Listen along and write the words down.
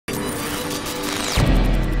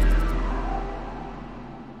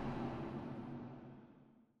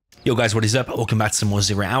Yo guys, what is up? Welcome back to some more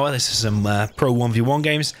Zero Hour. This is some Pro 1v1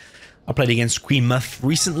 games. I played against QueenMuff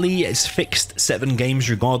recently. It's fixed 7 games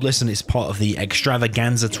regardless, and it's part of the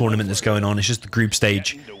Extravaganza tournament that's going on. It's just the group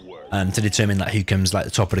stage to determine like who comes like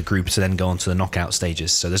the top of the group to then go on to the knockout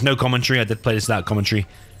stages. So there's no commentary. I did play this without commentary,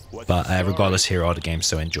 but regardless, here are the games,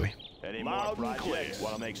 so enjoy. Any more projects?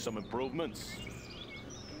 Want to make some improvements?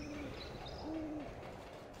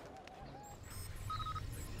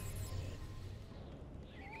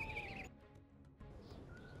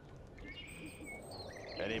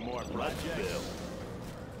 Any more projects?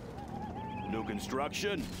 New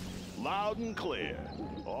construction? Loud and clear.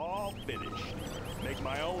 All finished. Make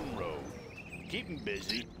my own road. Keep 'em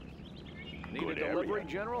busy. Need a delivery,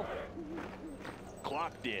 General?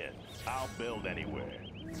 Clocked in. I'll build anywhere.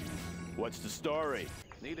 What's the story?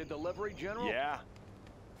 Need a delivery, General? Yeah?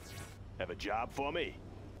 Have a job for me?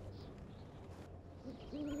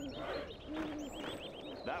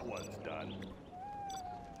 That one's done.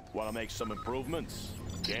 Want to make some improvements?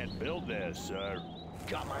 Can't build there, sir.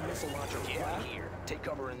 Got my missile launcher right here. Take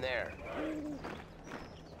cover in there.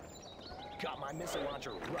 Got my missile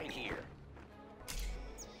launcher right here.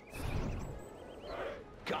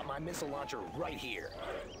 Got my missile launcher right here.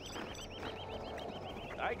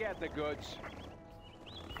 I got the goods.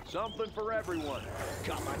 Something for everyone.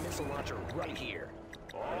 Got my missile launcher right here.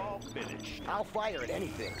 All finished. I'll fire at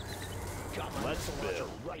anything. Got my Let's missile launcher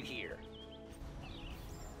build. right here.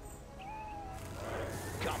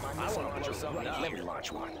 Got my missile launcher right here. Let me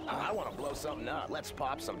launch one. I want to blow something up. Let's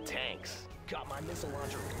pop some tanks. Got my missile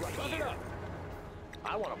launcher right Fuck it here. up.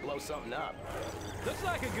 I want to blow something up. Looks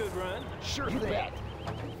like a good run. Sure you bet.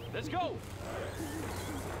 Let's go.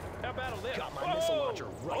 How about a lift? Got my missile launcher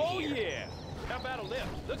right oh, here. Yeah. How about a lift?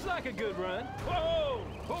 Looks like a good run. Whoa!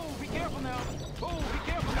 Oh, be careful now. Oh,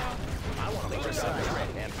 be careful now. I want to laser side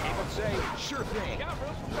and I would say, sure thing. got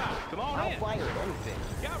room for 5. Come on I'll in. fire at anything.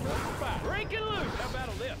 Got room for 5. Break it loose. How about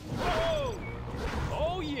a lift? Whoa!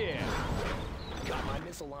 Oh, yeah. Got my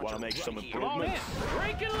missile launcher Want to make right some here. Come on in. improvements?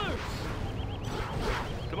 Break it loose.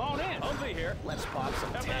 Come on in. Humvee here. Let's pop some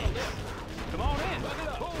How about a tanks. lift? Come on in. Look it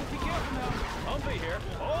up. Oh, be careful now. Humvee here.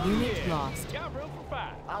 Oh, Unit yeah. lost. Got room for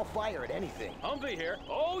 5. I'll fire at anything. Humvee here.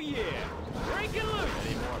 Oh, yeah. Break it loose.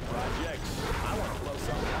 Any more projects? I want to blow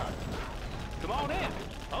something up. Come on in.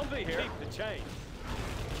 Humvee here. Keep the change.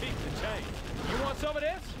 Keep the change. You want some of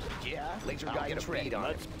this? Yeah, laser I'll guidance get a read read on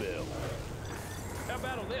Let's it. build. How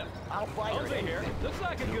about a lift? I'll fire at Humvee here. anything. Looks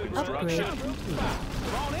like a good run. Upgrade Got room for 5.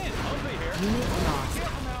 Come on in. Humvee here. Unit lost.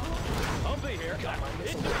 Careful now. Humvee here. Got my It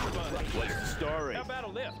missile should be launcher fun. right What's here. the story? How about a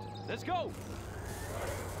lift? Let's go.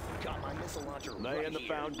 Got my missile launcher Laying right the here.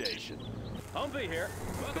 foundation. Humvee here.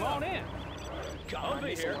 Come on in. Got my Humvee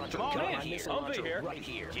missile here. launcher Come on right in. here. Humvee here. Right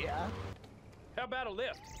here. Yeah. How about a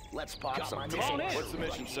lift? Let's pop Got some my tanks. missile launcher What's the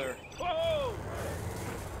mission, sir? Whoa!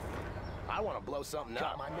 I want to blow something up.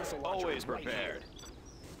 Got my missile launcher Always right prepared.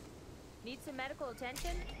 Need some medical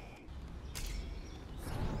attention? Here.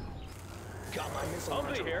 Got my missile Humvee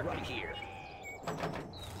launcher here. right here.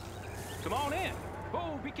 Come on in.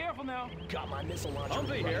 Oh, be careful now. Got my missile launcher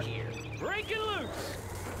Humvee right here. here. Break it loose.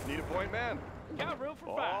 Need a point, man? Got room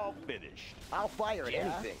for 5. All finished. I'll fire at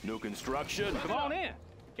anything. New construction? Come on in.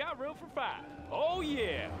 Got room for 5. Oh,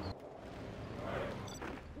 yeah.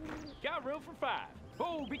 Got room for 5.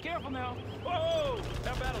 Oh, be careful now. Whoa!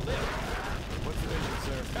 How about a lift? What's the mission,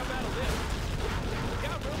 sir? How about a lift?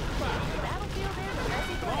 Got room for 5. Battlefield is a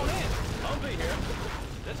messy Come on place. in. Humvee here.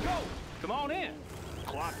 Let's go. Come on in.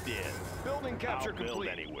 Clocked in. Building I'll build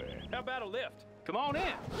anywhere. How about a lift? Come on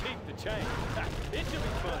in. Keep the change. It should be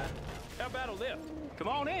fun. How about a lift? Come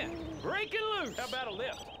on in. Break it loose. How about a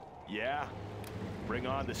lift? Yeah? Bring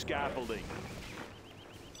on the scaffolding.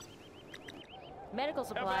 Medical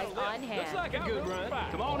How about supplies a lift? on hand. Looks like a good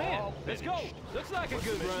run. Come on in. Let's go. Looks like a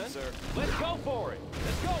good run. Let's go for it.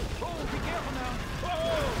 Let's go. Oh, be careful now.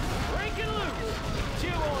 Whoa! Break it loose.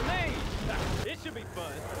 Chew on me. It should be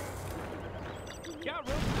fun. Got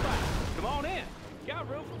room for 5. Come on in. Got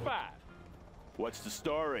room for 5. What's the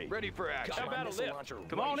story? Ready for action. How Got my about a missile lift? launcher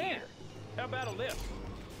Come right on in. here. How about a lift?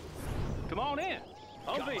 Come on in.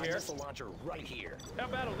 Got Humvee my here. missile launcher right here. How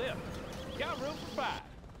about a lift? Got room for 5.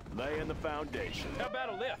 Laying the foundation. How about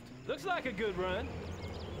a lift? Looks like a good run.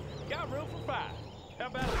 Got room for 5. How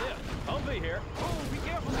about a lift? Humvee here. Oh, be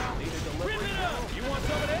careful now. Need a delivery. Rip it up. You want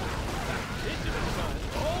some of this? It should be fun.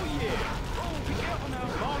 Oh, yeah. Oh, be careful now.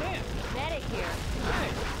 Come on in. Medic here. Hey,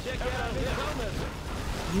 check out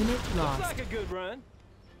this. Unit Looks lost. like a good run.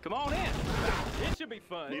 Come on in. It should be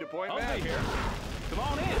fun. Need a point, Humvee man? here. Come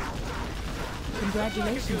on in.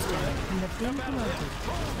 Congratulations, General. You have been How about a lift? promoted.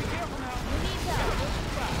 Oh, be careful now. Who needs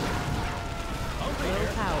help? Over Low here.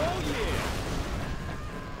 power. Oh, yeah.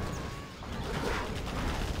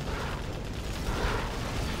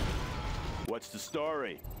 What's the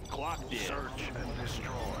story? Clocked in. Search and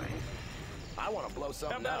destroy. I want to blow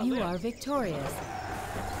something up. You are victorious.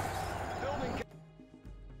 Building.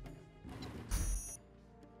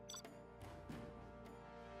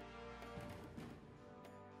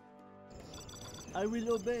 I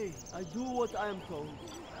will obey. I do what I am told.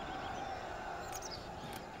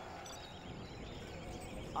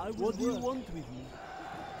 What do you want with me?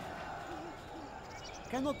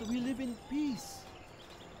 Cannot we live in peace?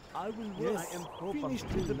 I will work. Yes, I am finished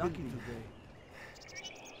with the lucky today.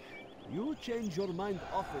 You change your mind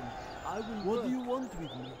often. I will. What do you want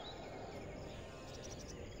with me?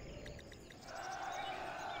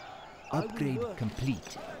 Upgrade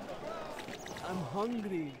complete. I'm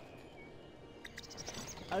hungry.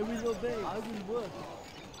 I will obey. I will work.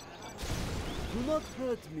 Do not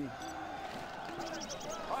hurt me.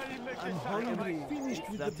 I'm hungry. Finished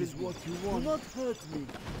with the business. What you want. Do not hurt me.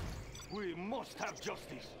 We must have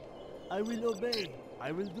justice. I will obey.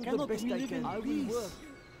 I will do Cannot the best we I live can. in I will peace? work.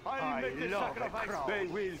 I make the love sacrifice. a crowd. They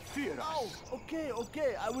will fear us. Oh,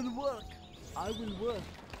 okay. I will work. I will work.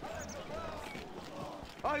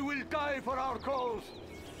 I will die for our cause.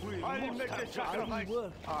 I make the I sacrifice. will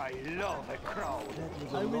work. I love a crowd. That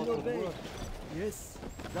was I a will lot of obey. work. Yes.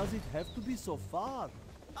 Does it have to be so far?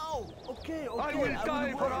 Oh, okay. I will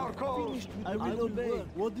die for our cause. I will obey.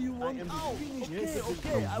 What do you want? Oh,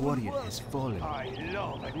 okay. I A will warrior work. has fallen. I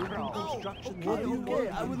love a crowd. Construction. What do you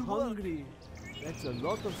want? I will hungry. That's a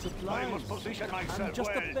lot of supplies. I must position myself I'm just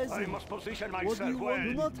a well. peasant. I must position What do myself you well. want?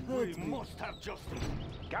 Do not hurt we me. must have justice.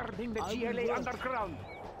 Guarding the I will GLA work. underground.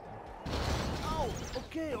 Oh,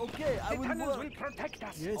 okay. I will Tunnels work. will protect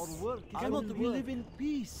us. Yes. Cannot we live in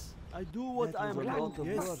peace? I do what I am was a told. lot of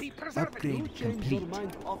Yes. work. Be preserved. Upgrade You change your complete.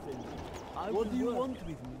 mind often. What do you want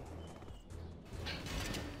with me?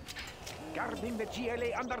 Guarding the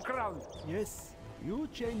GLA underground. Yes. You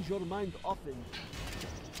change your mind often.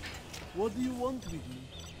 What do you want with me?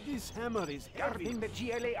 This hammer is heavy. Guarding the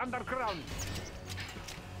GLA underground.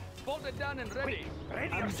 Bolted down and ready.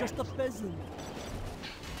 Ready I'm yourself. just a peasant.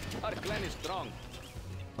 Our clan is strong.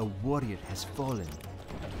 A warrior has fallen.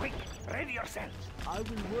 Quick, ready yourself. I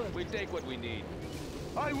will work. We take what we need.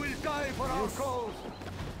 I will die for our Yes. cause.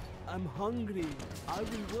 I'm hungry. I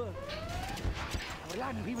will work. Our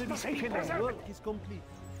land, we will be safe in My there. work is complete.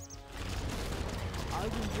 I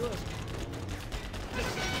will work.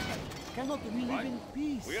 Cannot we live in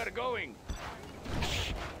peace? We are going.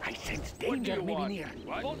 I sense What do danger you maybe want? near.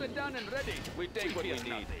 What? Bolted down and ready. We take what we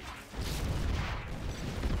need.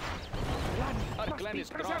 Our Must clan be is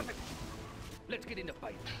strong. preserved. Let's get in the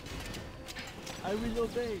fight. I will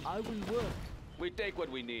obey. I will work. We take what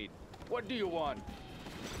we need. What do you want?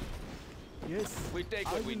 Yes. We take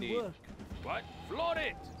I what we will need. work. What? Float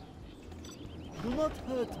it! Do not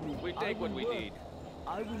hurt me. We I take what will we work. need.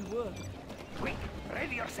 I will work. Quick,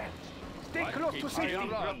 ready yourself. Stay What? close to It's safety. still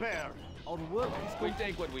run. Prepare. Our work is We complete.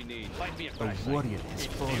 take what we need. Find me a A crash warrior site. has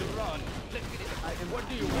It's fallen. still run. Let's get in the fight. What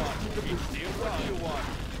do you want? It's still run. What do you want?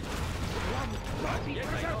 What? Yes,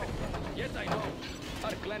 I know. Yes, I know.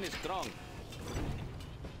 Our clan is strong.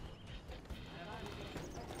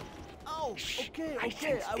 Oh, okay. I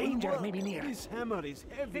sense I will danger work. maybe near. This hammer is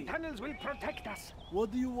The heavy. tunnels will protect us.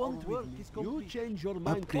 What do you want with me? You change your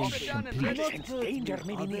mind. Upgrade often. complete. Do not I sense hurt danger me.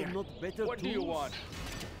 maybe Are there near. not better What do you tools? want?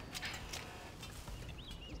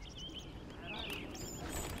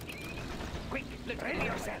 Quick, ready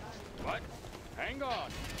yourself. What? Hang on.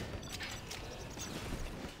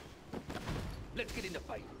 Let's get in the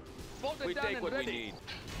fight. Bolted We down take and what ready. we need.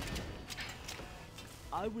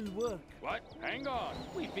 I will work. What? Hang on.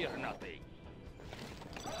 We fear nothing.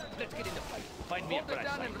 Let's get in the fight. Find me a Bolted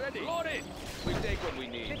down crash and site. ready. Load it. We take what we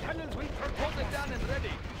The need. tunnels will protect Bolted us. down and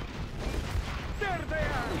ready. There they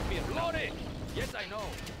are! We fear load it. Yes, I know.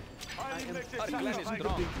 Our clan is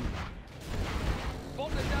strong.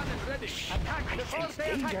 Bolted down and ready. Attack before sense they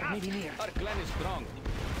danger attack us. maybe near. Our clan is strong.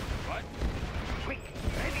 What? Quick,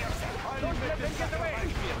 ready yourself. Don't let them get away. We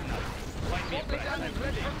fear nothing. Find me a Bolted crash down and site.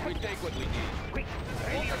 ready. We take what we need. Quick,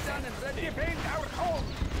 ready Bolted yourself. down and ready. Defend our home.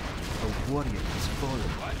 A warrior has fallen.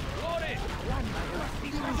 What? Load it. Land must be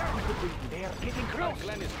preserved. They are getting Our close.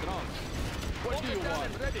 clan is strong. What do Bolted you down want?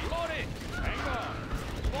 and ready. Load it. Hang on.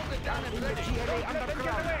 Bolted down and In the ready. GLA Don't let them get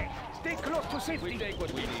underground. away. Stay close to We safety. take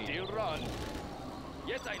what we need. Still run.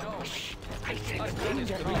 Yes, I know. I Our sense clan is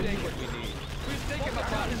danger strong. We maybe take near. what we need. We've taken the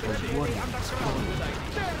part. A warrior has fallen. Good idea.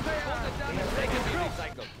 There they are. Bolted down They and are ready. getting close.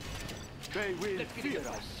 Recycle. They will Let's get in fear the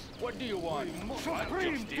us. fight. What do you want?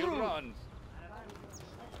 Supreme Still truth. runs.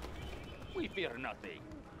 We fear nothing.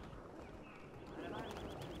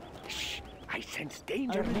 I sense I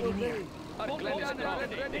danger will maybe near. obey. Our clan is strong.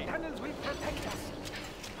 The tunnels will protect us.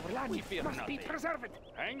 Our land We fear must be nothing. preserved.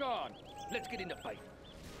 Hang on. Let's get in the fight.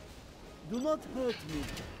 Do not hurt me.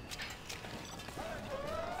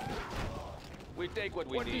 We take what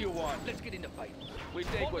we need. What do you want? Let's get in the fight. We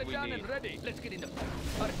take Hold what it we down need. and ready. Let's get in the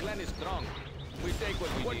fight. Our clan is strong. We take what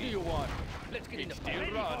we need. What do you want? Let's get in the fight.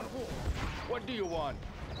 Still run. What do you want?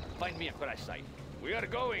 Find me a crash site. We are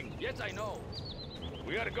going. Yes, I know.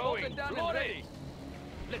 We are going. Hold it down and Load ready. it.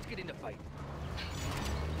 Let's get in the fight.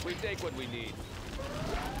 We take what we need.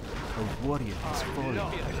 A warrior has fallen.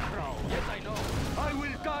 Yes, I know. I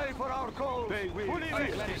will die for our cause. They will. Our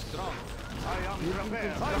clan is strong. I am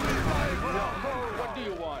prepared. I will die for our cause. What do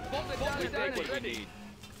you want? Hold it down We and take what we ready. need.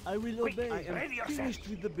 I will Quick, obey. I ready am yourself. finished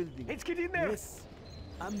with the building. Let's get in there. Yes.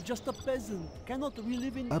 I'm just a peasant. Cannot we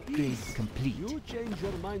live in Upgrade peace? complete. You change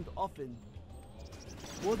your mind often.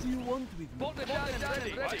 What do you want with me? Hold it down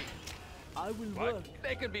and ready. I will work. What?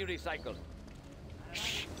 They can be recycled.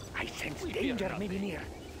 Shh. I sense We fear danger maybe nothing. near.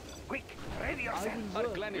 Quick, ready I yourself. will Our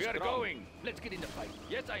work. clan is We are strong. going. Let's get in the fight.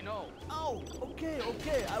 Yes, I know. Oh, okay.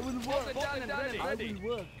 I will Hold work. it down and ready. I will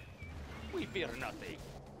work. We fear nothing.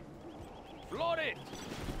 Float it.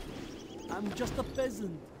 I'm just a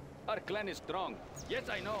peasant. Our clan is strong. Yes,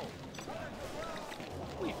 I know.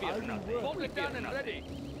 We I fear will nothing. work. Hold We it fear down and nothing.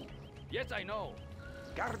 ready. Yes, I know.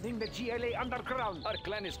 Guarding the GLA underground. Our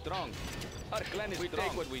clan is strong. Our clan is strong. We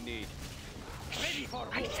take what we need. Ready for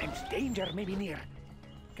I sense danger maybe near.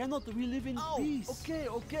 Cannot we live in peace? Okay.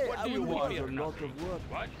 What I do you will want? work. Fear A lot nothing. of work.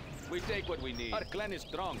 What? We take what we need. Our clan is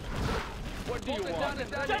strong. What do Hold you it want?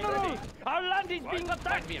 down and ready. Our land is What?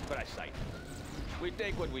 Find me a crash site. We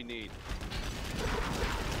take what we need.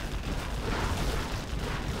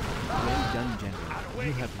 Well done, General.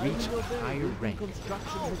 You have I will reached obey. higher Building rank.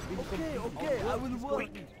 construction has been completed. I will work.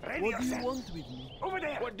 Quick, ready What do you yourself. want with me? Over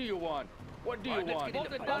there. What do you want? What do you Let's want? get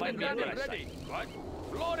in the fight. Find me a Hold it down crash and site.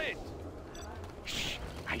 What? Float it. Shh.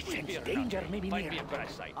 I sense Fear danger nothing. maybe Find me near. a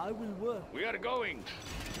crash site. I will work. We are going.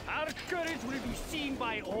 Our courage will be seen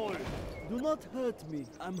by all. Do not hurt me.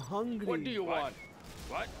 I'm hungry. What do you want?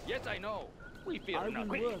 What? Yes, I know. We fear I will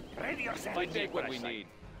nothing. work. Ready yourself. We take what we need.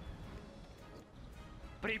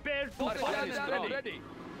 Prepare to Our clan fight. is strong.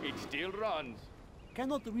 It still runs.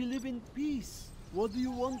 Cannot we live in peace? What do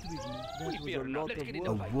you want with me? That We was fear a not. lot Let's of get in A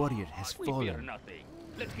the work. fight. warrior has We fear fallen. nothing.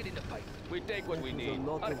 Let's get in the fight. We take what we That was a need.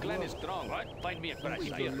 lot Our of clan work. is strong. What? Find me a crash was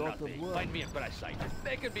site. a Fear lot of nothing. work. Find me a crash site.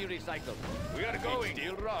 They can be recycled. We are going. It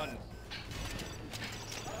still runs.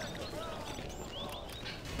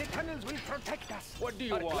 The tunnels will protect us. What do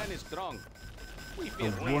you want? Our clan is strong. We A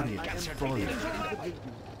fear warrior nothing. has fallen.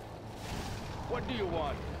 What do you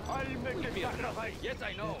want? I'll make We a fear sacrifice. nothing. Yes,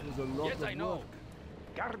 I know. That was a lot Yes, I of know. work.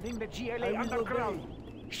 Guarding the I GLA will underground.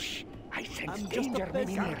 Shh. I sense I'm just a danger maybe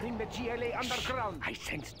peasant. near. Guarding the GLA underground. I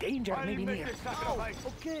sense danger I'll maybe make near. a sacrifice.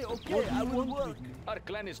 Okay. What do I you will want work. with me? Our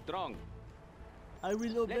clan is strong. I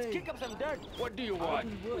will obey. up some dirt. What do you want?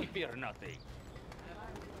 will work. We fear nothing.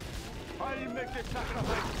 I'll make a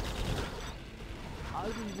sacrifice. I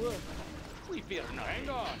will work. We fear nothing. Hang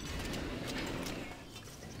on.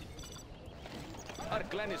 Our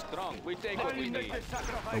clan is strong. We take what I'll we make need. a A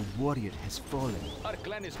sacrifice. warrior has fallen. Our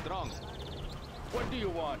clan is strong. What do you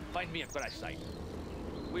want? Find me a crash site.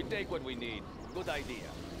 We take what we need. Good idea.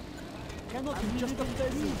 Cannot we just a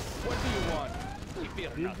peasant? What do you want? We fear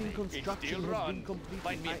Building nothing. It construction still has been runs. completed.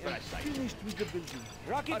 Find me I a am crash site. finished with the building.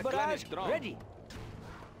 Rocket Our clan barrage is strong. ready.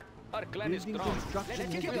 Our clan is Building strong. construction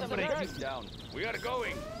Let's has kick been up some Break dirt. it down. We are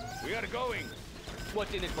going. We are going.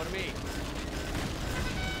 What's in it for me?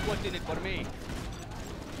 What's in it for me?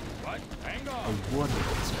 What? Hang A on. warrior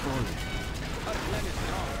has fallen. Our clan is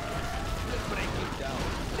strong. Let's break it down.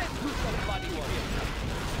 Let's do some body work.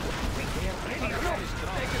 Our clan is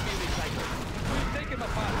strong. They can be recycled. We'll take him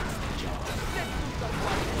apart. Let's do some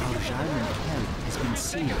body work. Our diamond hell has been We'll take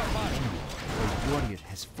sealed. him apart. A warrior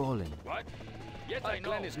has fallen. What? Yes, Our I know.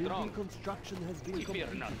 clan is Building strong. construction has been We fear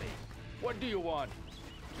completed. nothing. What do you want?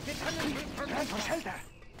 The tunnel will protect for shelter.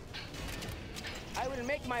 I will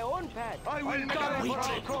make my own path. I will die for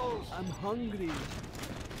our cause. I'm hungry.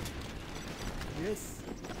 Yes,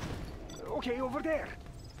 Okay, over there.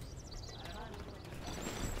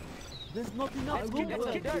 there's not enough Let's room get for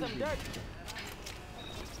some a dirt, some building. dirt.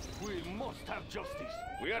 We must have justice.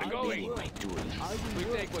 We are I going. will work. I will We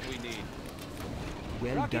work. take what we need.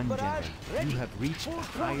 Well Rocket done, barrage, General. ready. You have reached a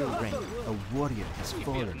higher rank. A warrior has We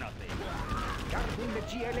fear fallen. nothing. Guarding the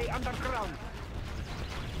GLA underground.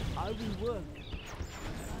 I will work.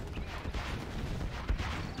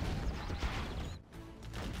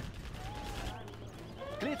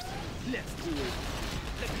 Cliffs, let's do it.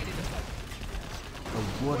 Let's get in the fight.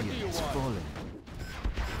 A warrior has fallen.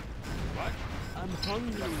 What? I'm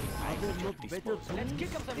hungry. Are there not better Let's tools?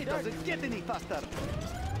 kick up some It dirt. doesn't get any faster.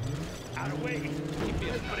 Out of way. Keep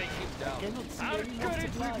it, break him down. Cannot see Our any more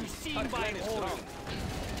courage will be supplies. seen Our by clan is all. strong.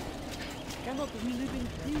 Cannot we live in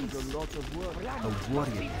peace? A lot of work. A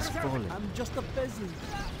warrior has fallen. I'm just a peasant.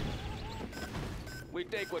 We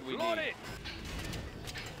take what we Float need. it.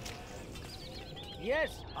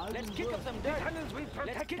 Yes, I let's will kick work. up some dirt.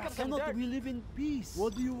 Let's kick up some Cannot dirt. we live in peace?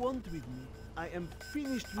 What do you want with me? I am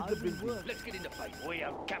finished with the building. Let's get in the fight. We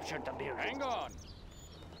have captured the building. Hang on.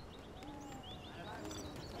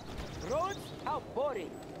 Roads? How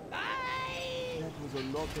boring. That was a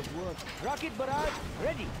lot of work. Rocket barrage,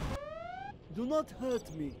 ready. Do not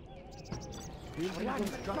hurt me. Building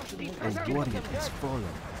construction has A warrior has fallen.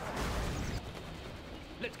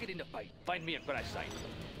 Let's get in the fight. Find me a crash site.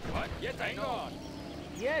 What? Yes, hang on.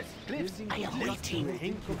 Yes, cliffs. I am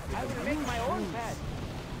waiting. I will make my own path.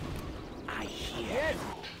 I hear.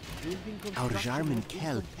 Yes, Our Jarman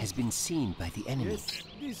kelp has been seen by the enemy. Yes,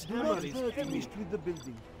 this hammer is finished with the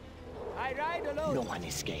building. I ride alone. No one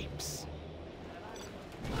escapes.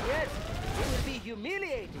 Yes, it will be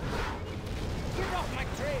humiliating. Get off my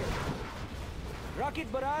trail.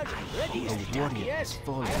 Rocket barrage, ready. A warrior Yes, has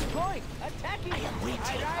fallen. I am going. Attacking. I am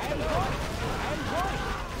waiting. I am going. I am going.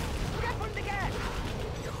 Step on the gas.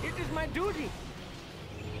 It is my duty.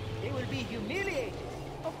 They will be humiliated.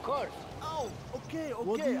 Of course. Oh, okay,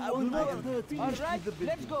 okay. I will not hurt. All right,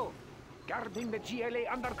 let's go. Guarding the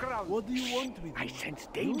GLA underground. What do you want with I me? sense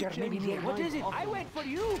danger You may be change near. your What is it? mind I often. wait for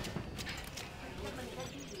you.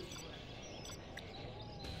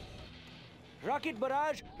 Rocket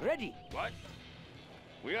barrage, ready. What?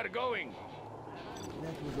 We are going.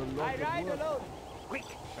 That was a lot I of ride work. alone. Quick,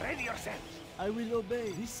 ready yourselves. I will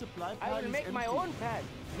obey. This supply I pile will is make my empty. own path.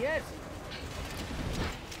 Yes,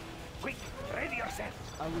 Quick, ready yourselves.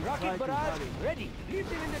 I will try rocket to barrage, hurry. ready. Leave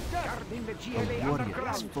them in the dust. Guarding the A GLA warrior has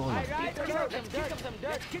underground. fallen. I ride Let's alone. kick Let's kick up some dirt.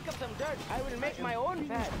 Let's kick up some dirt. I will make my own Finished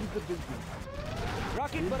path. with the building.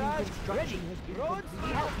 Rocket Building barrage, construction ready. has been Roads,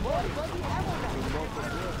 completed. how boring. Ammo A now. lot of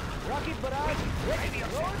work. Rocket barrage, ready.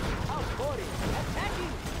 Roads, how boring.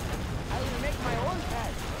 Attacking. I will make my own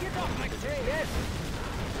path. Get off my trail. Yes.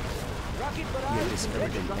 Rocket We have barrage, discovered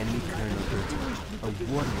ready. an enemy colonel building. A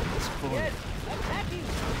warrior has fallen. Yes, attacking.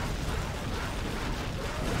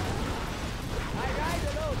 I ride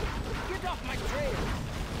alone. Get off my trail.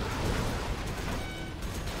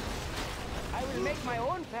 I will make my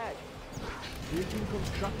own path. Building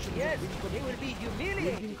construction Yes, has been it completed. will be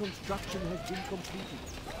humiliating. Building construction has been completed.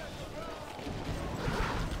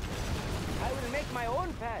 I will make my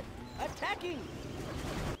own path. Attacking.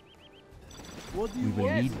 What do We you will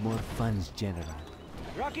want? need more funds, General.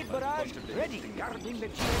 Rocket barrage, ready. Guarding the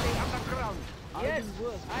GLA underground. Yes, will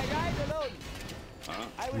work. I ride alone.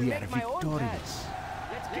 I will We are make my own victorious.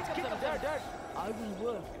 path. Let's kick up some dirt. I will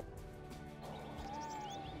work.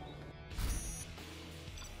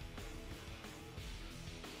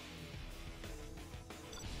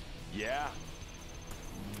 Yeah?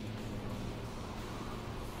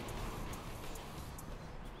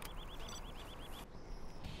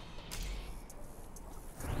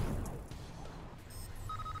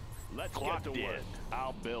 Let's get to work.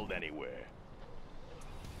 I'll build anywhere.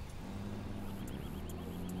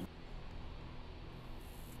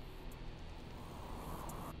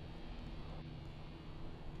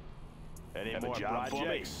 Any more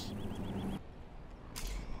projects?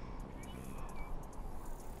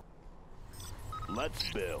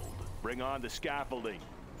 Let's build. Bring on the scaffolding.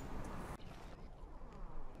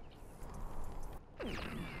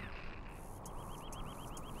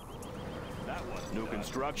 That one's new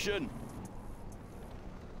construction.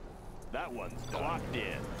 That one's clocked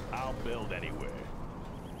in. I'll build anywhere.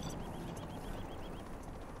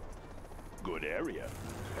 Good area.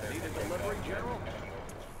 Need a delivery, General?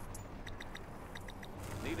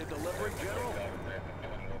 Need a delivery, General?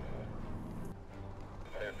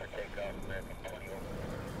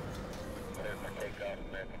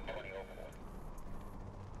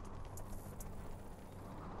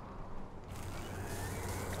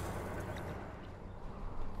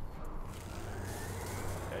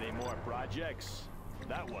 Any more projects?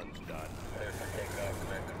 That one's done.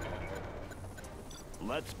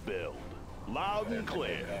 Let's build. Loud and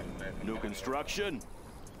clear. New construction?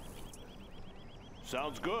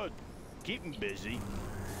 Sounds good. Keep 'em busy.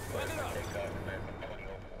 Let it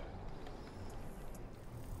up.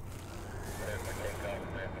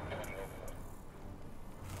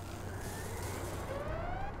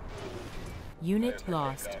 Unit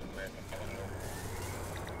lost.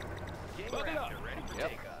 Look it up.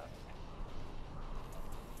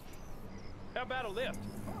 Yep. How about a lift?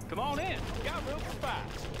 Come on in. Got room for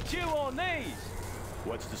 5. Chew on these.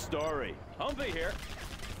 What's the story? Humvee here.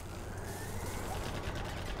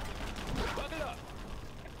 Bucket up.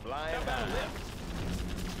 Flying How about a high. lift?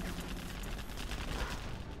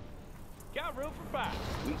 Got room for 5.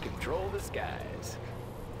 We control the skies.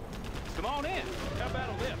 Come on in. How about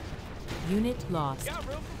a lift? Unit lost. Got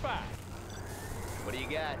room for 5. What do you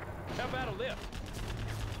got? How about a lift?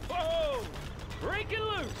 Whoa! Breaking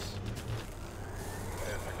loose!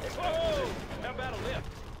 Whoa! How about a lift?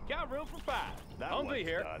 Got room for 5. That Humvee one's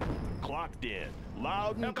here. done. Clocked in. Loud How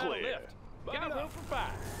and about a clear. lift? Got room for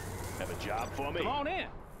 5. Have a job for me? Come on in.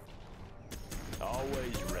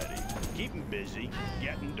 Always ready. Keep 'em busy.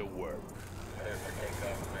 Getting to work.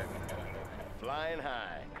 Flying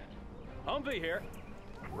high. Humvee here.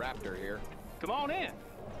 Raptor here. Come on in.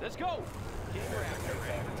 Let's go. King Raptor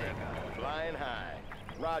ready to take off. Flying high.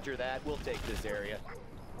 Roger that. We'll take this area.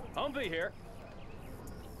 Humvee here.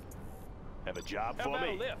 Have a job How for about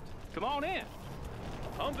a me? lift? Come on in.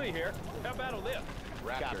 Humvee here. How about a lift?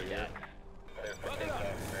 Raptor here. Bucket up.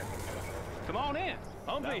 Come on in.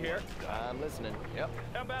 Humvee here. I'm listening. Yep.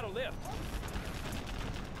 How about a lift?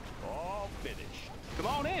 All finished. Come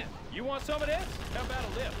on in. You want some of this? How about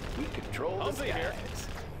a lift? We control the Humvee here. skies.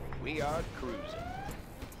 We are cruising.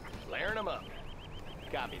 Flaring them up.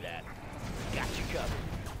 Copy that. Got you covered.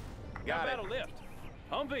 How Got about it. a lift?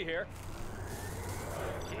 Humvee here.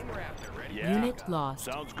 King Raptor ready. Yeah. Unit lost.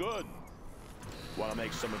 Sounds good. Want to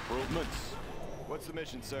make some improvements? What's the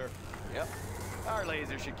mission, sir? Yep. Our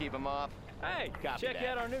laser should keep them off. Hey, Copy check that.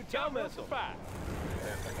 out our new tow missile. 5.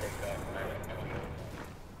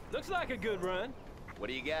 Looks like a good run. What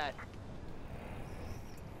do you got?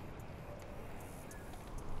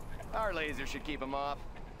 Our laser should keep them off.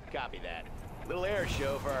 Copy that. Little air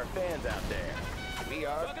show for our fans out there. We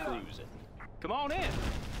are Bucket up. cruising. Come on in.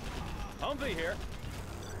 Humvee here.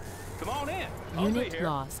 Come on in. Humvee Unit here.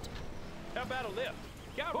 lost. How about a lift?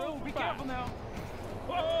 Got room. Be careful now.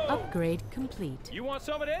 Whoa! Upgrade complete. You want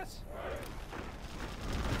some of this?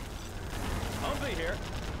 Humvee here.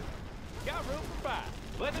 Got room for 5.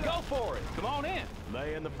 Let's go for it. Come on in.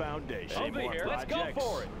 Laying the foundation. Humvee Any more here. Let's go projects?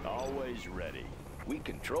 for it. Always ready. We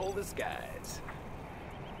control the skies.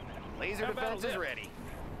 Laser How about defense a is lift? ready.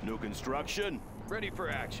 New construction. Ready for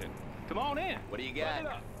action. Come on in. What do you Look it got?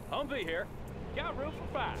 up. Humvee here. Got room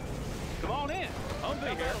for 5. Come on in.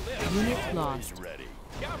 Humvee here. Unit Always lost. ready.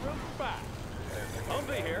 Got room for 5.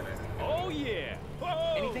 Humvee here. Oh yeah.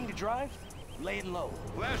 Whoa. Anything to drive? Lay it low.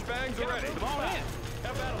 Flashbangs are ready. Come on in.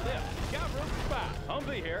 How about a lift? Got room for 5.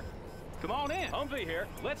 Humvee here. Come on in. Humvee here.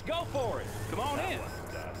 Let's go for it. Come on in.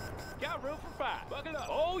 Got room for 5. Bucket up.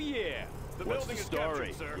 Oh yeah. The What's building the is story?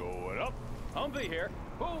 captured, sir. Going up. Humvee here.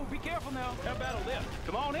 Oh, be careful now. How about a lift?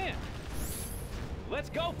 Come on in. Let's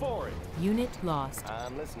go for it. Unit lost.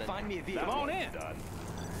 I'm listening. Find me a vehicle. Come on One's in. done.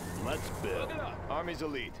 Let's Look build. it up. Army's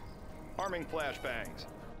elite. Arming flashbangs.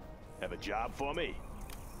 Have a job for me?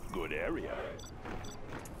 Good area.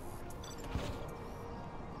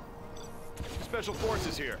 Special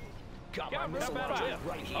forces here. Got Got my room missile for launcher 5.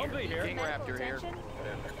 right here. Humvee here. King Medical Raptor here. attention?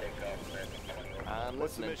 I'm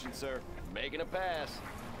What's the listening. mission, sir? Making a pass.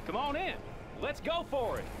 Come on in. Let's go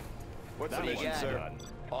for it. What's What the do you mission, got? sir?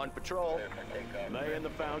 On patrol. Laying the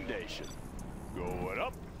foundation. Going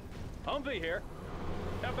up. Humvee here.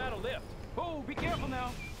 How about a lift? Oh, be careful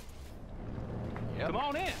now. Yep. Come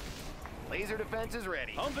on in. Laser defense is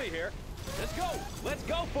ready. Humvee here. Let's go. Let's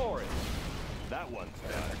go for it. That one's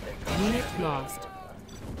done. Unit lost.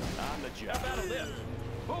 On the How job. about a lift?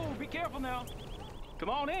 Oh, be careful now. Come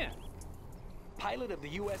on in. Pilot of the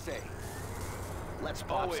USA. Let's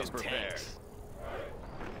pop Always some prepared. tanks.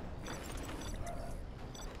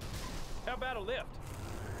 How about a lift?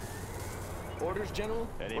 Orders, General.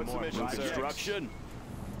 Any What's the more mission, sir? construction?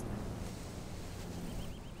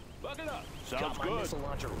 Bucket up. Sounds Got my good. missile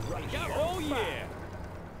launcher right here. Oh yeah.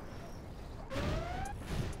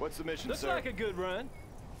 What's the mission, Looks sir? like a good run.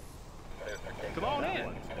 Come on That in.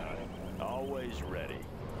 one's done. Always ready.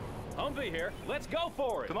 Humvee here. Let's go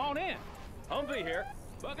for it. Come on in. Humvee here.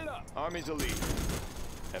 Bucket up. Army's elite.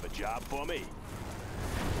 Have a job for me?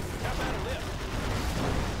 How about a lift?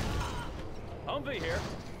 Humvee here.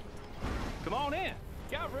 Come on in.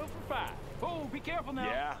 Got room for 5. Oh, be careful now.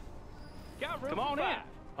 Yeah. Got room Come on in.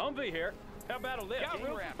 Humvee here. How about a lift? Got King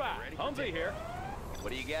room for Raptor, 5. ready for Humvee here.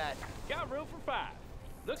 What do you got? Got room for 5.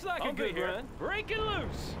 Looks like a good run. Breaking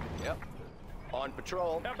loose. Yep. On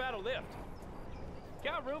patrol. How about a lift?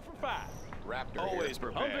 Got room for 5. Raptor Always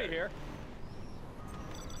here. Humvee prepared. here.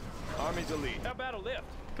 Army's elite. How about a lift?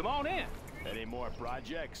 Come on in. Any more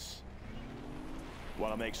projects?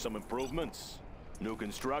 Want to make some improvements? New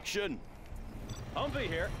construction? Humvee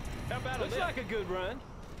here. How about looks like a good run.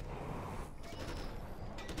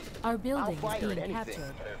 Our building is being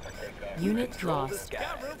captured. Unit lost.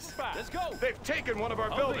 Got room for 5. Let's go. They've taken one of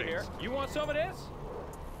our buildings. Here. You want some of this?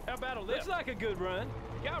 How about a lift? Looks like a good run.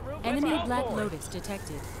 Got room for Enemy 5. Black Lotus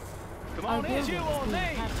detected. Come Our on in. building You is on being me.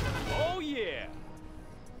 captured. Oh yeah.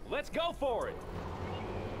 Let's go for it.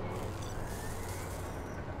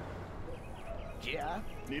 Yeah?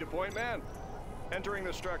 Need a point man. Entering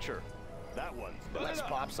the structure. That one's done. Let's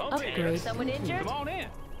pop some Upgrade. tanks. Someone injured? Come on in.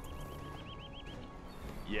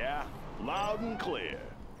 Yeah, loud and clear.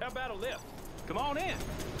 How about a lift? Come on in.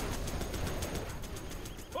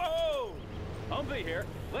 Whoa! Humvee here.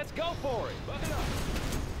 Let's go for it. Buck it up.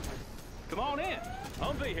 Come on in.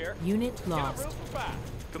 Humvee here. Unit Got lost. room for 5.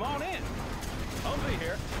 Come on in. Humvee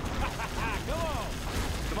here. Come on.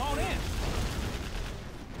 Come on in.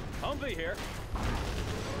 Humvee here.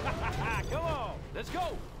 Come on. Let's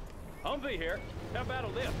go. Humvee here. How about a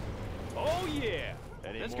lift? Oh yeah.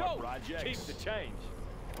 Any Let's more go. projects? Keep the change.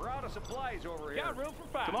 We're out of supplies over here. Got room for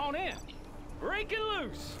 5. Come on in. Break it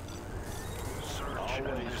loose.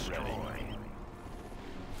 Always ready.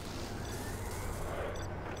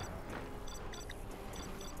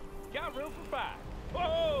 Got room for 5.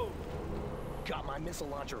 Whoa! Got my missile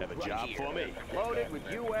launcher Have a right job here. for me. Loaded with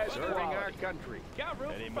U.S. serving our country. Got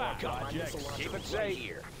room Any for more 5. Got my projects? missile launcher Keep it right safe.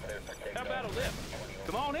 here. How about a lift?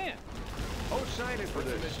 Come on in. Oh, sign in for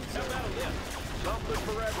this. How about a lift? Something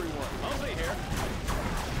for everyone. Humvee here.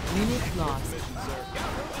 Unit lost.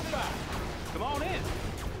 Got room for 5. Come on in.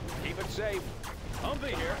 Keep it safe.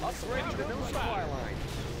 Humvee here. Upgrade Got to the room new for supply 5. line.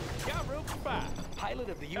 Got room for 5. Pilot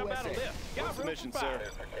of the How about a USA. lift? Got What's the room mission, for 5.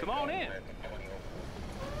 sir? Come on in.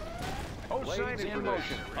 Oh, sign in for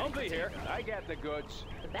motion. Humvee here. I got the goods.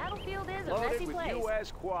 The battlefield is a Loaded messy with place.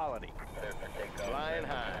 U.S. quality. Flying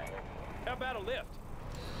high. How about a lift?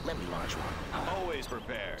 Let me launch one. Always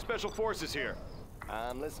prepared. Special forces here.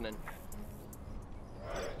 I'm listening.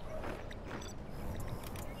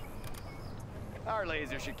 Our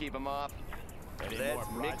laser should keep them off. Any Let's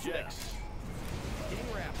more mix it up. projects?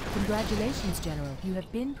 Congratulations, General. You have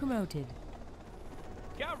been promoted.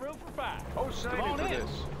 Got room for 5. Oh, sign Come in on for in. this.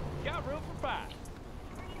 Got room for 5.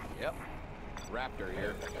 Yep. Raptor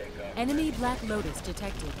here. Enemy Black Lotus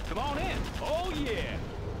detected. Come on in. Oh yeah.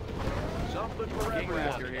 Something for King everyone.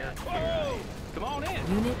 Raptor here. Whoa! Come on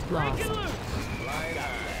in. Unit Break it lost. loose. Flying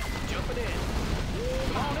high. Jumping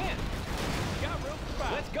in. Come on in. Got room for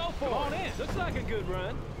 5. Let's go for it. Come on in. Looks like a good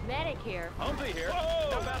run. Medic here. Humvee here.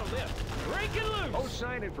 How about a lift? Break it loose. Oh,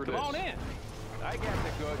 sign in for Come this. on in. I got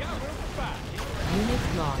the goods. Got room for 5.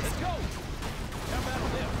 Unit lost. Let's go. How about a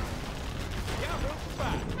lift? Got room for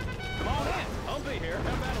 5. Come on in. Humvee here.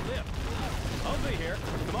 How about a lift? Humvee here.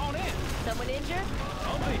 Come on in. Someone injured?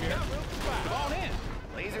 Humvee here. Got room for 5. Come on in.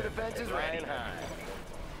 Laser defense is ready. Flying high.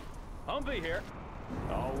 Humvee here.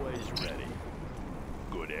 Always ready.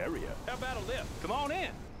 Good area. How about a lift? Come on in.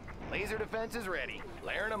 Laser defense is ready.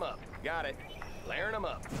 Layering them up. Got it. Layering them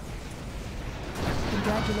up.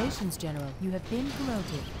 Congratulations, General. You have been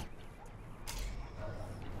promoted.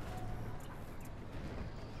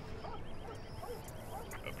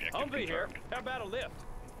 Humvee here. How about a lift?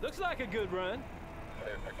 Looks like a good run.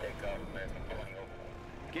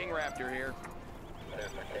 King Raptor here.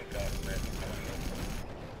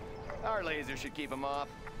 Our laser should keep them off.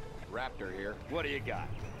 Raptor here. What do you got?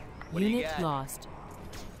 What do you Unit got? lost.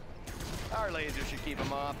 Our laser should keep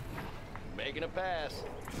them off. Making a pass.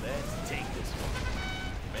 Let's take this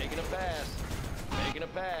one. Making a pass. Making a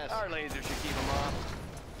pass. Our laser should keep them off.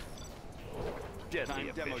 Deadly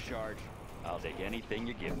Time demo efficient. charge. I'll take anything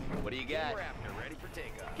you give me. What do you got? King Raptor ready for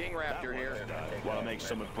takeoff. King Raptor here. Want to make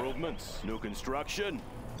some improvements? New construction?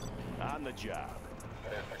 On the job.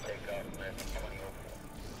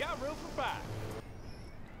 Got room for 5.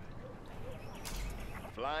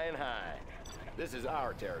 Flying high. This is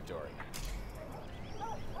our territory.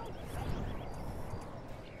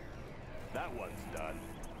 That one's done.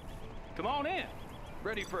 Come on in.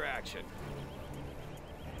 Ready for action.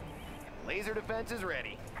 Laser defense is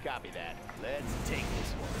ready. Copy that. Let's take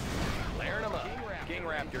this one. Layering them up. King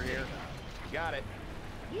Raptor here. Got it.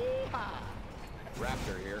 Yeehaw!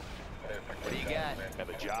 Raptor here. What do you got? Have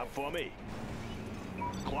a job for me?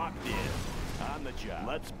 Clocked in. On the job.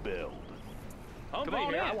 Let's build. Humvee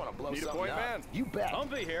on here. in. I want to blow Need a something point up. man? You bet.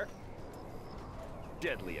 Humvee here.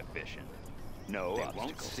 Deadly efficient. No They obstacles.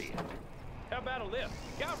 won't see it. How about a lift?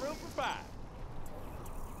 Got room for 5.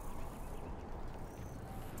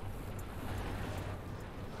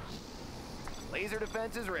 Laser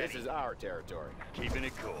defense is ready. This is our territory. Keeping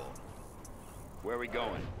it cool. Where are we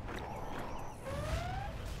going?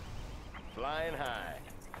 Flying high.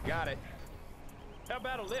 Got it. How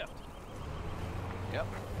about a lift? Yep.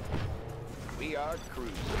 We are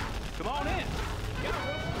cruising. Come on in. Got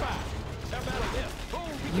room for 5. How about a lift?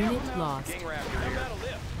 Boom, be Unit careful now. lost. King Raptor How here. about a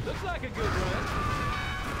lift? Looks like a good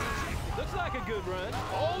run. Looks like a good run.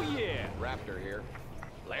 Oh, yeah. Raptor here.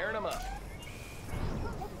 Layering them up.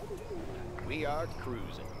 We are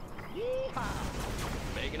cruising.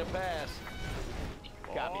 Yeehaw! Making a pass.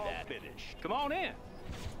 Copy All that. finished. Come on in.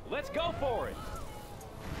 Let's go for it.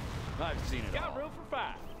 I've seen it Got all. room for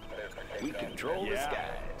 5. We control the Yeah.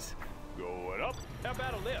 skies. Going up. How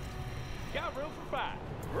about a lift? Got room for 5.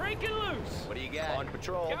 Breaking loose. What do you got? On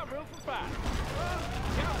patrol. Got room for 5.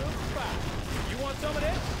 Got room for 5. You want some of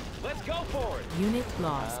this? Let's go for it. Unit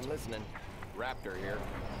lost. I'm listening. Raptor here.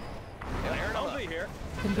 Layering them I'll up. be here.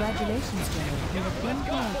 Congratulations, General. You have been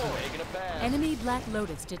planted. Making a pass. Enemy Black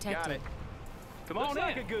Lotus Got detected. it. Come on in. Looks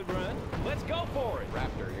like a good run. Let's go for it.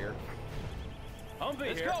 Raptor here. Humvee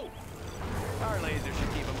Let's here. go. Our laser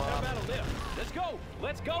should keep them How off. about a lift? Let's go.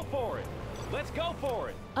 Let's go for it. Let's go for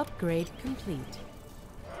it. Upgrade complete.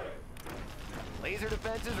 Laser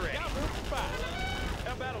defense is ready. Got room for 5.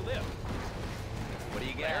 How about a lift? What do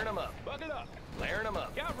you got? Layering them up. Bucket up. Layering them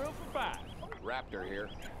up. Got room for 5. Raptor here.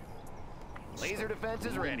 Laser defense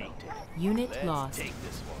is ready. Unit Let's lost. take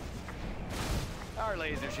this one. Our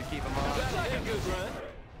laser should keep them Looks off. like a good run.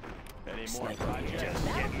 Any more projects?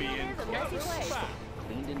 Get me in. There's a Got messy room for place. 5.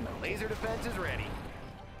 Cleaned and melted. Laser defense is ready.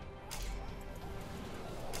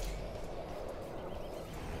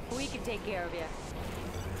 We can take care of you.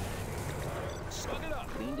 Bucket up.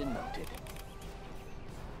 Cleaned and melted.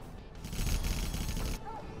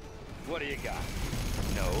 What do you got?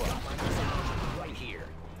 No. Right here.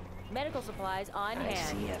 Medical supplies on I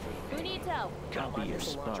hand. see everything. Who needs help? Got my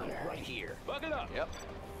missile launcher right here. Bucket up. Yep.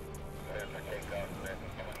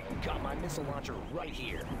 Got my missile launcher right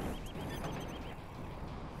here.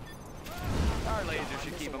 Our laser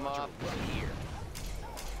should keep them off. Right here.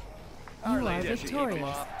 Our You are laser should keep 'em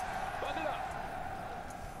victorious. off. Bucket up.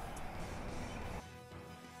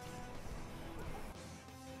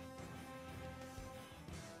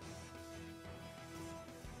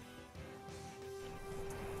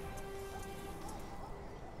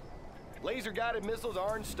 Laser-guided missiles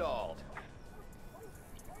are installed.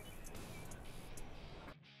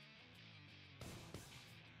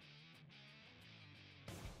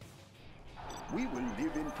 We will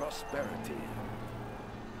live in prosperity.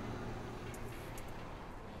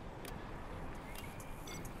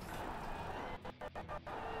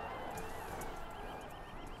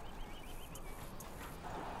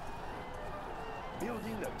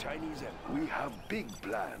 Building a Chinese empire. We have big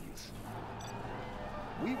plans.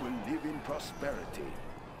 We will live in prosperity.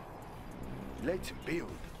 Let's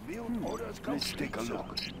build. Build orders complete. Let's take a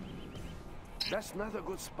look. That's not a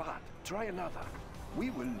good spot. Try another.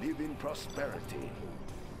 We will live in prosperity.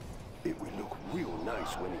 It will look real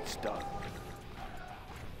nice when it's done.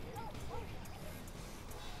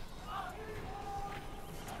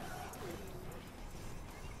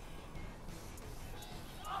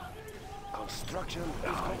 Construction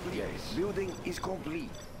is complete. Yes. Building is complete.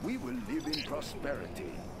 We will live in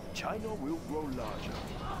prosperity. China will grow larger.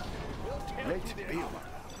 Let's build.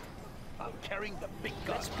 I'm carrying the big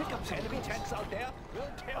guns. Let's pick up some enemy tanks out there. We'll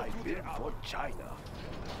tear I through built their for armor. China.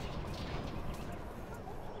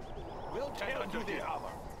 We'll tear through their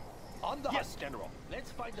armor. On the yes, General.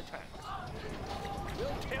 Let's find the tanks. We'll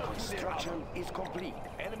tear through their Construction armor. is complete.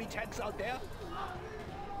 Enemy tanks out there.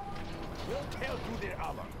 We'll tear through their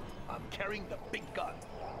armor. I'm carrying the big gun.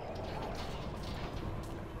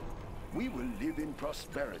 We will live in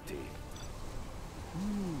prosperity.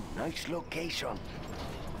 Nice location.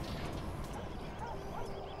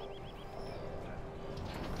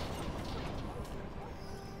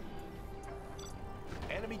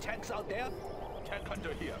 Enemy tanks out there. Tank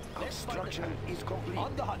hunter here. Let's find the Construction tanks. is complete.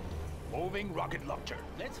 On the hunt. Moving rocket launcher.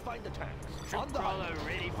 Let's find the tanks. On the hunt.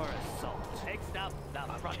 ready for assault. Next up, the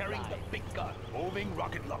I'm front carrying line. the big gun. Moving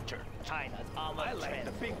rocket launcher. China's armored I like trench.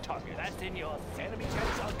 the big target. That's in your Enemy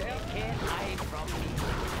tanks out there. can't hide from me.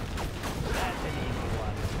 That's an easy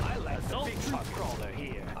one. I like Assault the big troop target. crawler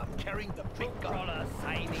here. I'm carrying the big gun. Crawler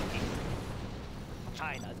signing in.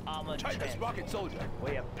 China's armored China's trench. rocket soldier.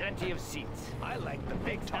 We have plenty of seats. I like the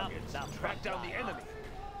big Next up, targets. the Track front down the line. enemy.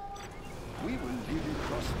 We will live in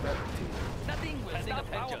prosperity. Nothing will Sending a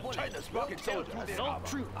stop our pager. bullets. China's rocket soldier. Assault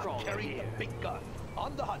troop I'm crawler carrying here. the big gun.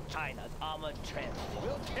 On the hunt. China's armored trench.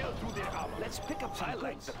 We'll tear through their armor. Let's pick up some I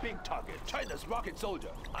like goods. the big target. China's rocket soldier.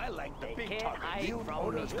 I like the They big can't target. hide Build from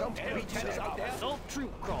orders me. complete. Enemy tanks out there. Assault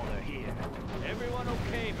troop crawler here. Everyone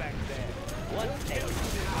okay back there? What's Tear next?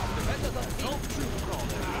 through their armor. Defend us. Assault troop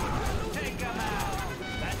crawler here. Take 'em out.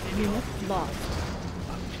 That's in your Unit lost.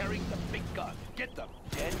 Get them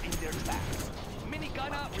dead in their tracks.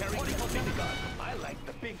 Minigunner, Carrying the minigun. I like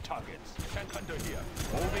the big targets. Tank under here.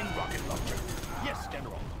 Moving rocket launcher. Yes,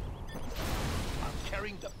 General. I'm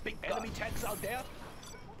carrying the big gun. Enemy tanks out there.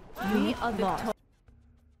 Unit lost.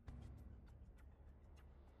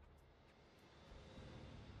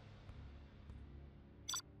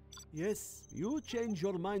 Yes, you change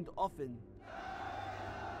your mind often.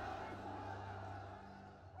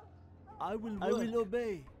 I will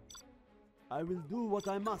obey. I will do what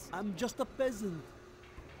I must. I'm just a peasant.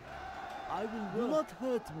 I will work. Do not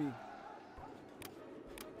hurt me.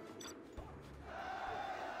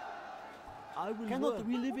 I will Cannot work.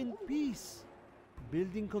 We live in peace?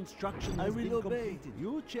 Building construction has been completed.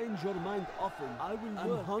 You change your mind often. I will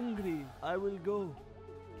work. I'm hungry. I will go.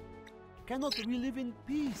 Cannot we live in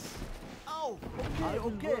peace? Ow!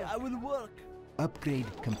 Okay, I will work.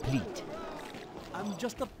 Upgrade complete. I'm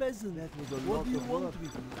just a peasant. That was a what do you want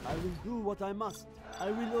with me? I will do what I must.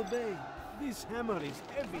 I will obey. This hammer is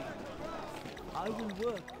heavy. I will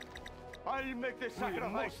work. I'll make the sacrifice. We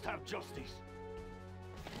must have justice.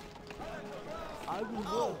 I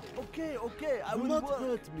will work. Okay, I will not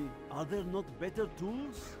hurt me. Are there not better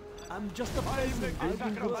tools? I'm just a peasant. I will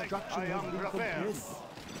construction has been completed.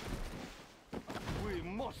 We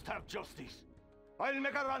must have justice. I'll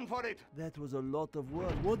make a run for it. That was a lot of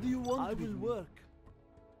work. What do you want? I will work.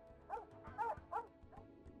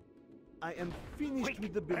 I am finished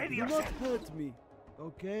with the building. Do not hurt me.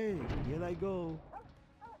 Okay, here I go.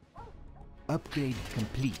 Upgrade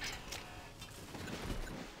complete.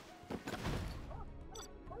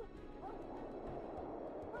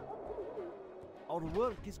 Our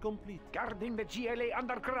work is complete. Guarding the GLA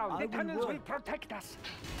underground. The tunnels will protect us.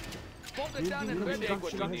 Hold it down and ready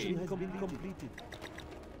what you need. Has been completed.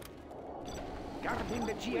 Guarding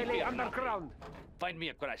the GLA underground. Find me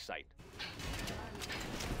a crash site.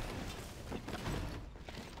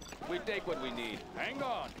 We take what we need. Hang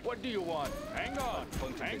on. What do you want? Hang on.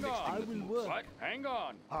 Hang on. I will work. What? Hang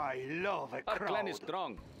on. I love a Our crowd. clan is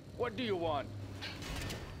strong. What do you want?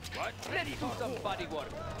 What? Let's do some body work.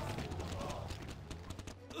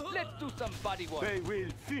 Let's do some body work. They will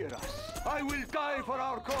fear us. I will die for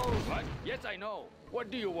our cause. What? Yes, I know. What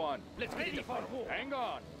do you want? Let's get in the fight. Hang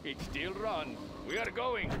on. It still runs. We are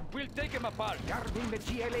going. We'll take him apart. Guarding the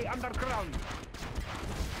GLA underground.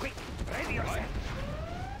 Quick, ready yourself. What?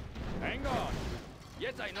 Hang on.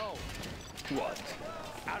 Yes, I know. What?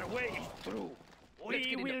 Our way is through.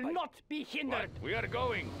 We will not be hindered. What? We are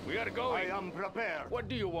going. We are going. I am prepared. What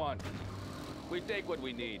do you want? We take what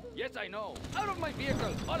we need. Yes, I know. Out of my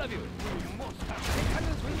vehicle, all of you. We must have the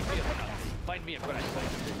tunnels will protect us. Find me a crash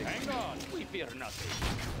site. Hang on. We fear nothing.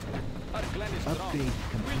 Our clan is strong. Upgrade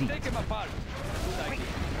complete. We'll take him apart. Good idea.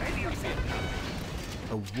 Ready We fear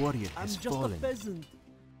yourself. A warrior has I'm just fallen. a peasant.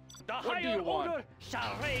 The What do higher you want? order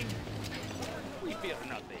shall reign. We fear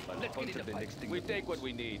nothing. Let's get in the fight. We take what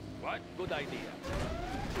we need. What? Good idea.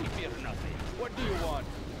 We fear nothing. What do you want?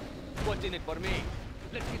 What's in it for me?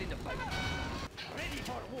 Let's get in the fight. Ready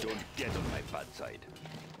for war. Don't get on my bad side.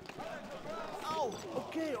 Ow!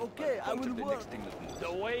 Okay, I will work.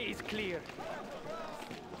 The way is clear.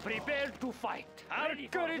 Prepare to fight. Our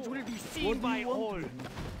courage will be seen by all.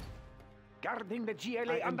 Guarding the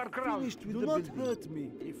GLA underground. Finished with Do not hurt me,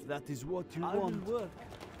 if that is what you want. I will work.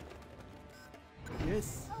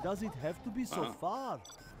 Yes, does it have to be so far?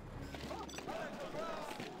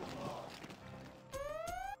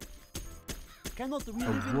 Cannot we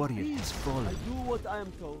live in warrior peace? has fallen. I do what I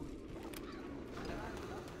am told.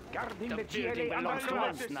 Guarding the GLA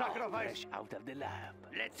underground now. Fresh out of the lab.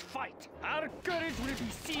 Let's fight. Our courage will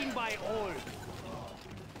be seen by all.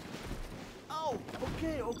 Ow!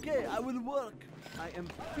 Okay, I will work. I am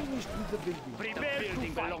finished with the building. Prepare the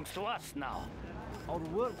building belongs to us now. Our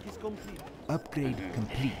work is complete. Upgrade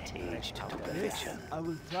complete. Aged to Yes, perfection. I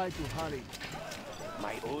will try to hurry.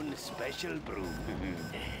 My own special brew.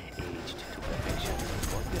 Aged to perfection.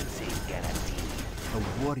 Potency guaranteed.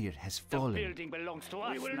 A warrior has fallen. The building belongs to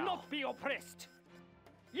us. We will not be oppressed.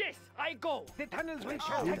 Yes, I go. The tunnels will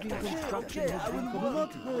shut. Building construction has been completed. Do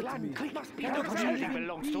not hurt me. The building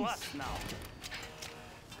belongs to us now.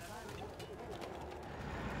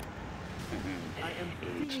 I am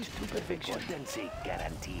finished with the building. Potency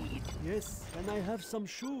guaranteed. Yes, can I have some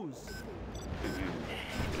shoes?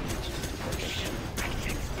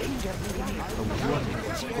 Danger moving in. A warrior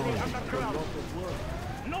has fallen.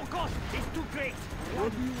 No cost is too great.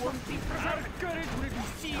 What do you want? Our courage will be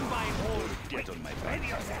seen by all. Get on my Ready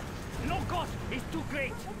yourself. No cost is too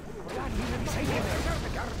great. Guarding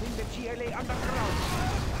the GLA underground.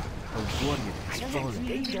 A warrior has fallen.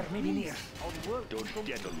 Danger may be near. Don't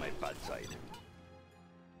get on my bad side.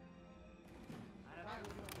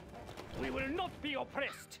 We will not be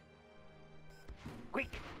oppressed. Quick,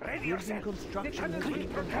 ready Building yourself. construction has been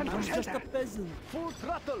completed. I'm just a peasant. Full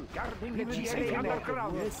throttle. Guarding the Even GLA taking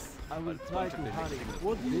underground. Yes, I will try to hurry.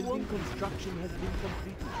 What do you want? Construction has been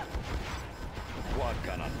completed. Quad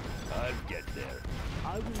cannon. I'll get there.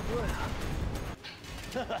 I will work.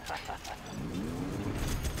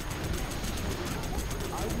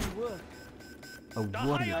 I will work. A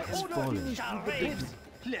warrior has fallen.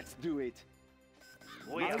 Let's do it.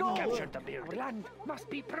 We have captured the building. Land must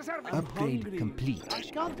be preserved. Upgrade complete. I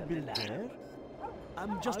can't build there.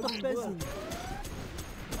 I'm just a peasant.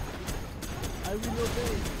 I will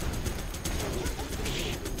obey.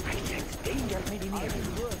 I sense danger maybe near. I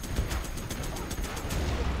will work.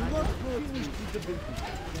 Do not finish with the building.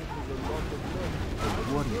 That is a lot of work.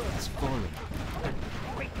 A warrior has fallen.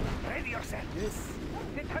 Quick, ready yourself. Yes.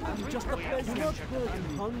 I'm just a peasant. Do not hurt.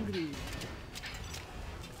 I'm hungry.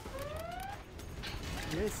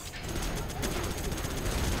 Yes.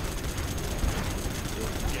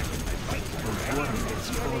 A warrior has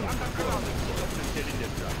fallen.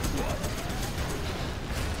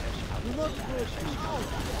 Do not hurt me.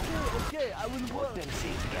 Okay, I will work.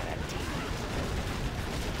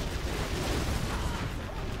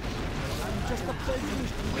 I'm just a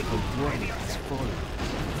peasant. A warrior has fallen.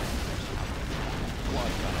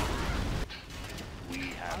 We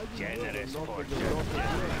have generous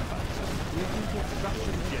fortune.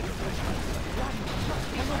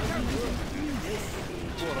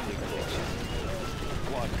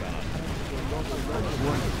 Quad cannon. A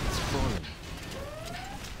warrior has fallen.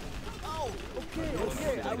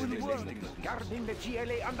 Okay, I will work. Guarding the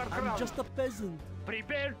GLA underground. I'm just a peasant.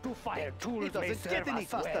 Prepare to fight. Tools may serve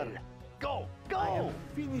us well. Go, go! I am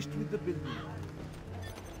finished with the building.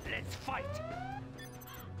 Let's fight.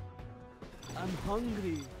 I'm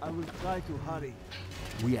hungry. I will try to hurry.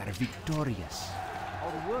 We are victorious.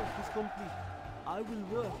 Our work is complete. I will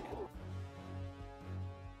work.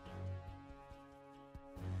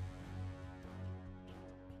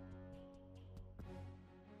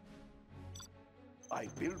 I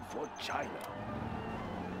build for China.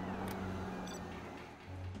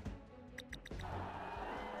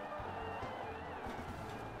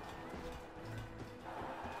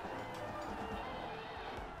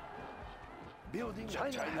 Building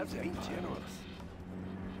China has been generous.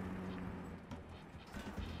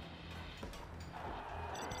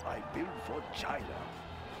 I build for China.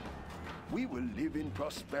 We will live in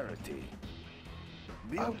prosperity.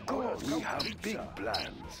 Of course, we have big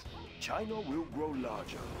plans. China will grow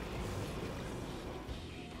larger.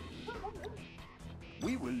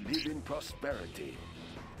 We will live in prosperity.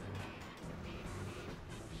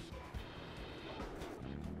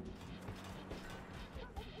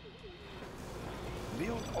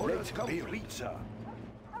 Build orders complete, sir.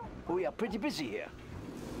 We are pretty busy here.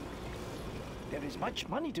 There is much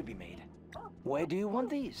money to be made. Where do you want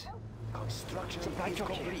these? Construction Supply is truck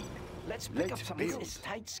complete. here. Let's pick up some. This is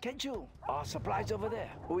tight schedule. Our supplies over there.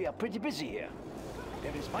 We are pretty busy here.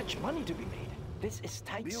 There is much money to be made. This is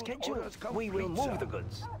tight Build schedule. orders We will complete, move sir. the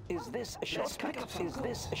goods. Is this a shortcut? Is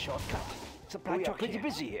this a shortcut? Supply truck pretty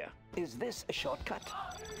busy here. Is this a shortcut?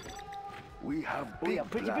 We have big We are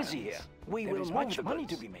pretty plans. busy here. We There will is move much the money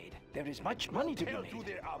goods. to be made. There is much money to be Tell made. through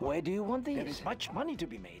their armor. Where do you want these? There is much money to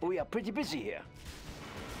be made. We are pretty busy here.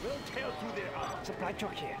 We'll tear through their armor. Supply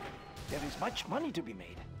truck here. There is much money to be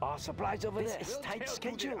made. Our supplies over there. This is We'll tight tear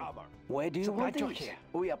through their schedule. armor. Where do you Supply want truck these? here.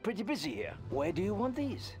 We are pretty busy here. Where do you want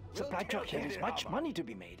these? Supply tear truck here. through There is their much armor. money to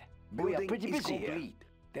be made. We are Building pretty is busy here. complete.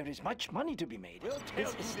 There is much money to be made. We'll tear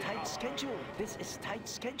This through is their tight armor. schedule. This is tight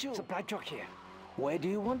schedule. Supply truck here. Where do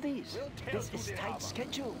you want these? We'll tear This through is their tight armor.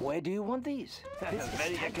 schedule. Where do you want these? This is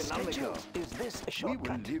Very tight economical. schedule. Is this a We will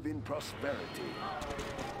shortcut? live in prosperity.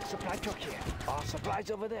 Supply truck here. Our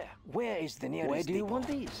supplies over there. Where is the nearest Where do you want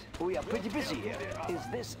these? We are pretty busy here. Is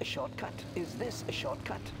this a shortcut? Is this a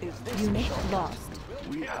shortcut? Is this a Unit shortcut? lost.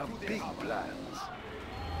 We have big plans.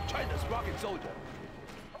 China's rocket soldier.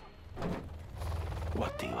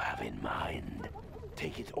 What do you have in mind?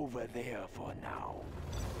 Take it over there for now.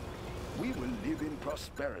 We will live in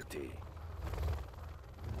prosperity.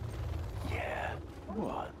 Yeah,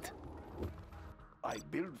 what? I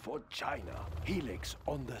build for China. Helix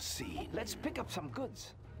on the scene. Let's pick up some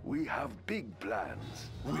goods. We have big plans.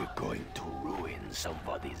 We're going to ruin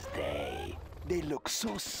somebody's day. They look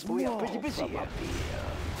so small We are pretty busy from here. up here.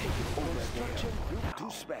 Take it over there.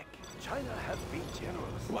 Build to spec. China has been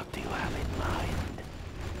generous. What do you have in mind?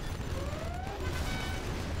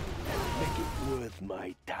 Make it worth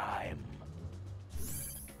my time.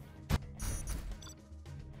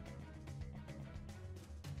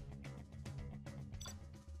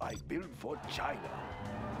 I build for China.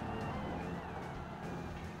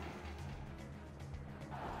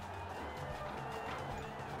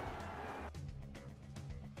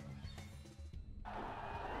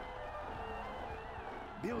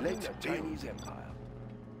 Building a Chinese empire.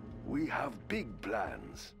 We have big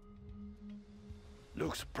plans.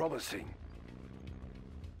 Looks promising.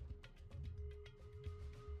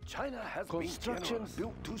 China has construction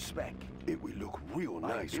built to spec. It will look real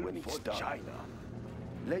nice when it's done. China.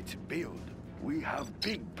 Let's build. We have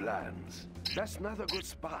big plans. That's not a good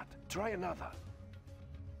spot. Try another.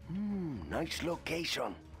 Nice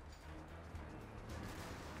location.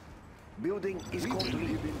 Building is going to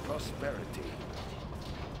live in prosperity.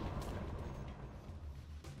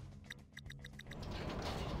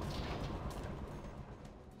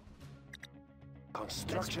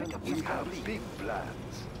 Construction, we have big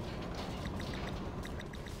plans.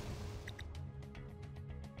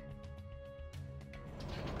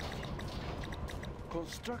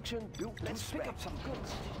 Construction built to spec. Let's pick up some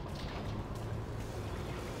goods.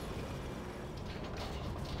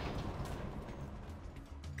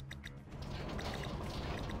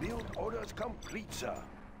 Build orders complete, sir.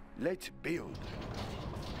 Let's build.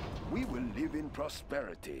 We will live in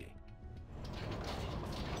prosperity.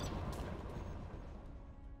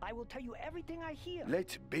 I will tell you everything I hear.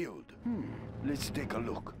 Let's build. Let's take a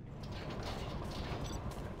look.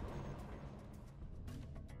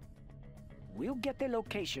 We'll get the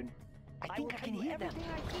location. I think I can hear them.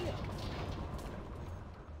 I hear.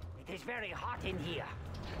 It is very hot in here.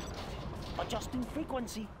 Adjusting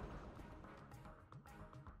frequency.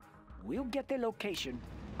 We'll get the location.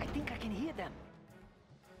 I think I can hear them.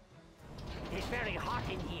 It is very hot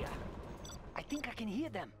in here. I think I can hear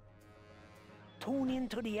them. Tune in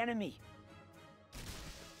to the enemy.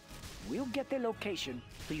 We'll get the location.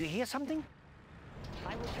 Do you hear something?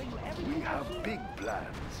 I will tell you everything. We have big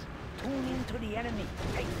plans. Tune in to the enemy.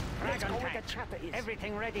 Hey, Dragon tank. The chopper is.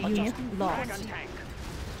 Everything ready. Unit lost. Dragon tank.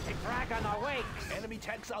 The Dragon awakes. Enemy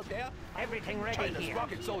tanks out there? Everything ready China's here.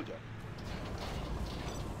 rocket soldier.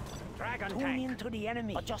 Dragon tank. Tune in to the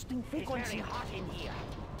enemy. Adjusting frequency. It's very hot in here.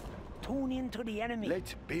 Tune in to the enemy.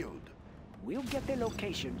 Let's build. We'll get the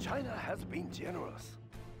location. China has been generous.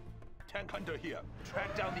 Tank hunter here.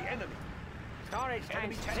 Track down the enemy. Storage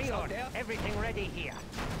tanks sealed. Everything ready here.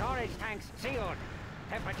 Storage tanks sealed.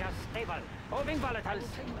 Temperature stable. Moving volatiles. I will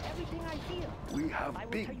tell you everything I hear. We have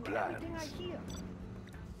big plans.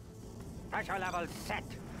 Pressure level set.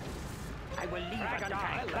 I will leave a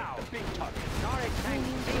tank now. The big target. Storage tank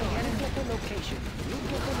sealed. You'll get the location. You'll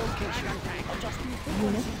get the location. Adjusting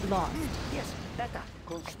frequency. Unit lost. Yes, better.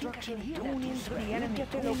 Construction. Tune in to the enemy.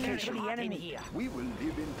 Get the location. The enemy here. We will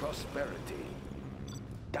live in prosperity.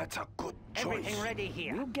 That's a good choice. Everything ready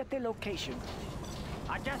here. We'll get the location.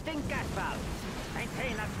 Adjusting gas valve.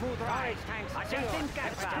 Maintain a smooth ride. Tanks. Adjusting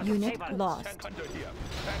gas valve. Unit lost. Tank hunter here.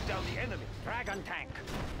 Track down the enemy. Dragon tank.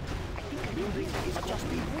 I think the building is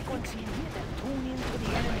adjusting frequency. Tune in to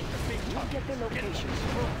the enemy. We'll get the location.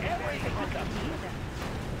 Everything I can hear them.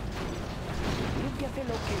 We'll get the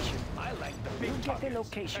location. I like the big We'll get the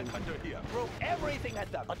location. Tank hunter here. Throw everything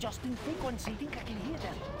at them. Adjusting frequency. I think I can hear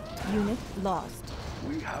them. Unit lost.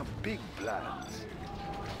 We have big plans.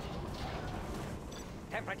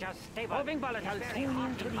 Temperature stable. Moving volatiles. Tune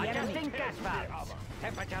in to the enemy. Adjusting gas valves.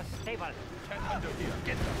 Temperature stable. Tank hunter here.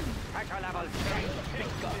 Get them. Pressure level straight.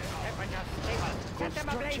 Temperature stable. Set them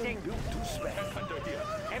ablazing. Built to spec. Tank hunter here.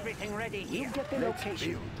 Everything ready here. We'll get the Let's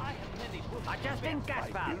location. build. Adjusting gas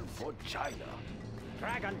I valves. build for China.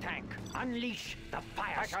 Dragon tank. Unleash the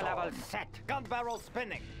fire. Pressure level set. Gun barrel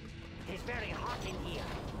spinning. It is very hot in here.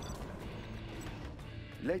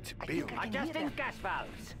 Let's build. Adjusting gas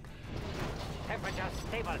valves. Temperature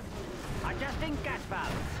stable. Adjusting gas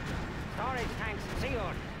valves. Storage tanks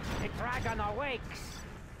sealed. The Dragon awakes.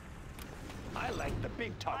 I like the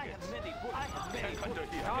big targets. Tank hunter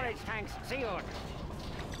here. Storage tanks sealed.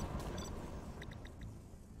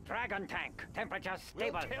 Dragon tank. Temperature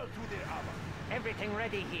stable. We'll tear through their armor. Everything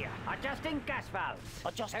ready here. Adjusting gas valves.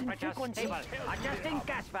 Adjusting Temperature frequency. stable. Adjusting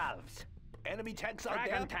gas valves. Enemy tanks out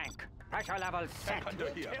Dragon there. tank. Pressure level set. Tank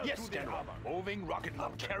hunter here. Yes, General. Moving rocket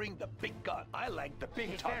launcher. Carrying the big gun. I like the big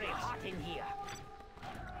It's targets. very hot in here.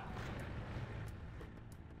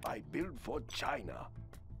 I build for China.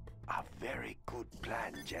 A very good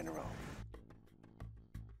plan, General.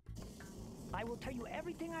 I will tell you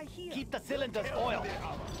everything I hear. Keep the cylinders oiled.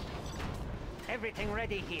 Everything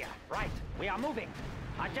ready here. Right, we are moving.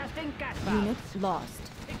 Adjusting gas valves. Unit lost.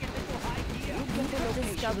 You have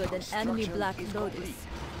discovered an enemy Black Lotus.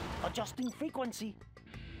 Adjusting frequency.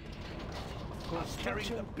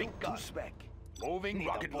 Carrying the big gun. Spec. Moving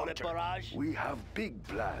rocket launcher. Barrage. We have big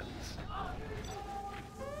plans.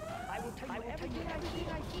 I will tell you everything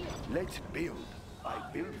I hear. Let's build. I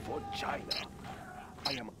build for China.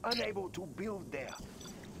 I am unable to build there.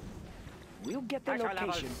 We'll get the location.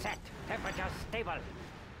 Level set. Temperature stable.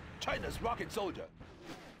 China's rocket soldier.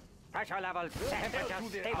 Pressure level set. Temperature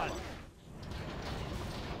stable.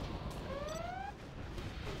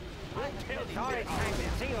 Storage tank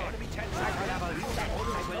sealed. Pressure level set. I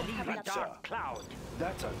will leave a dark cloud.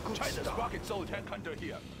 That's a good China's start. rocket soldier. Tank hunter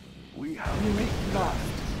here. We have Unit big lost.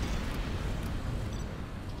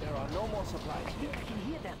 There are no more supplies. I think I can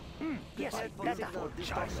hear them. Yes, better.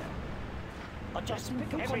 Adjusting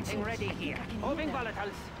frequency. Everything ready here. Moving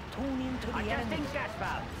volatiles. Tune into the Adjusting enemy. gas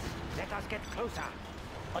valves. Let us get closer.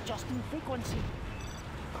 Adjusting frequency.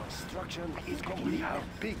 construction is complete. We have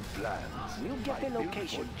big plans. We'll get the Built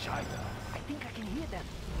location. for China. I think I can hear them.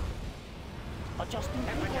 Adjusting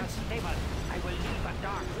Temperature frequency. stable. I will leave a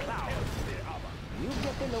dark cloud. We'll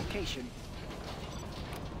get the location.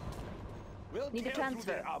 Need a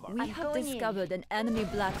transfer. We have discovered an enemy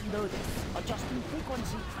Black Lotus. Adjusting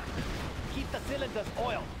frequency. Keep the cylinders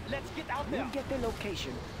oiled. Let's get out there. We'll get the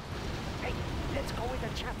location. Hey, let's go where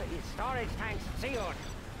the chopper is. Storage tanks sealed.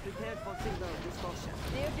 Prepared for signal distortion.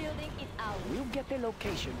 Their building is ours. We'll get the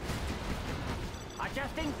location.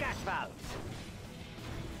 Adjusting gas valves.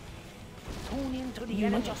 Tune into the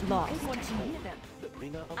Unit adjusting lost. frequency. Hear them. The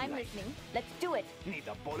bringer of I'm life. listening. Let's do it. Need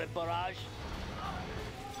a bullet barrage?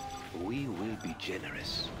 We will be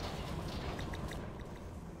generous.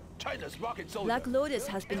 China's rocket soldier. Black Lotus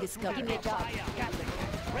has been discovered. Give me a job.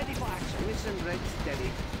 Ready for action. Mission rate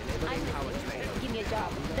steady. I'm listening. Give me a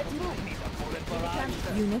job. Let's move. Need a bullet Need a barrage?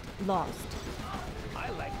 transfer. Unit lost. I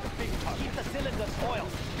like the big talk. Keep the cylinders oiled.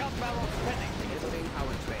 Gun barrel spinning. Delivering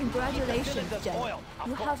our train. Congratulations, cylinders General. oiled, of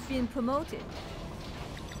You course. have been promoted.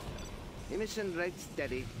 Emission rate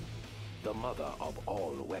steady. The mother of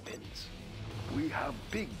all weapons. We have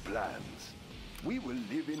big plans. We will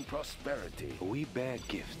live in prosperity. We bear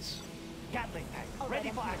gifts. Gatling tank. Ready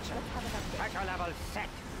for action. Pressure level set.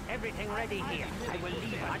 Everything ready here. I will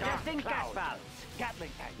leave a adjusting gas valves. Gatling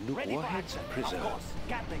tank. Nuke Ready for warheads action. preserved. Of course.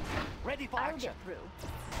 Gatling tank. Ready for I'll action. get through.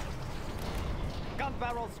 Gun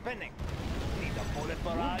barrel spinning. Need a bullet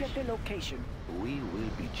We'll barrage? get the location. We will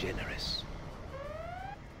be generous.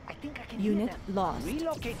 I think I can hear Unit them. lost.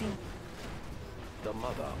 Relocating. The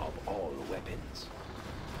mother of all weapons.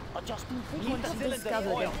 Adjusting We frequency. have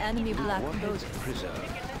discovered an enemy Black Warheads Lotus.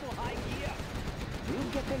 preserved. We'll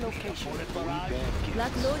get the location. We bear gifts.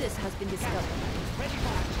 Black Lotus has been discovered. Ready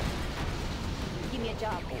for action. Give me a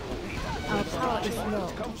job. Our power is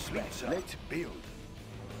low. Let's build.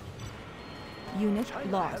 Unit China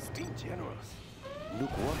has lost. been generous.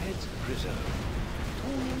 Nuke warheads preserved.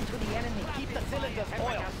 Tune into the enemy. Keep the cylinders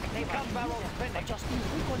oiled. Gun barrel spinning. Adjusting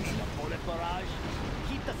frequency. Need a bullet barrage?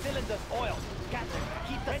 Keep the cylinders oiled. Gatling.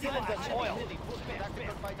 Keep the cylinders oiled.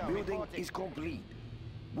 Building is complete.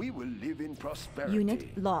 We will live in prosperity.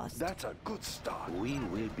 Unit lost. That's a good start. We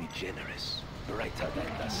will be generous. Brighter than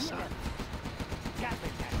the sun.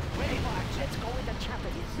 Gatling tank. Ready for action. Let's go where the chopper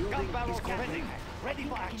is. Gun Building barrel is complete. spinning. Ready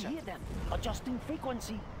for I can action. hear them. Adjusting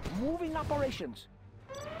frequency. Moving operations.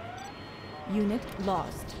 Unit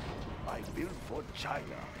lost. I built for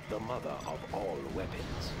China. The mother of all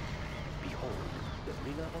weapons. Behold, the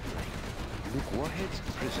bringer of life. Nuke warheads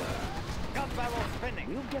preserved. Gun barrel spinning.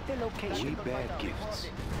 We'll get the We location. bear gifts.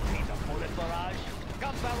 Need a bullet barrage?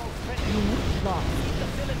 Gun barrel spinning. Unit lost. Keep the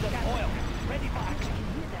cylinders oiled. Ready for I action. can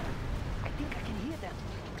hear them. I think I can hear them.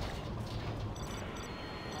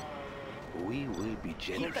 We will be Keep the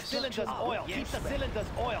generous. cylinders oiled. Keep the cylinders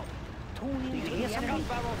oiled. Tune into the Gun enemy.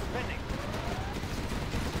 barrel spinning.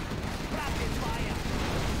 Rapid fire.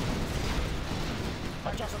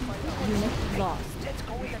 Adjusting frequency. Unit lost. Let's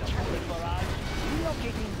go with the Bullet chopper. barrage.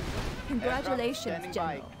 Relocating. Congratulations,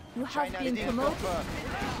 General. You have been promoted.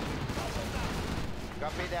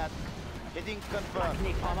 Copy that. Heading confirmed.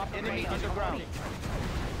 Enemy underground.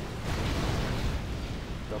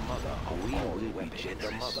 The mother of all weapons.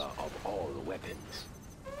 The mother of all weapons.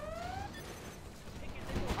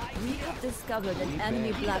 We have discovered an We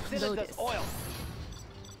enemy bear Black Cylinders Lotus. oiled.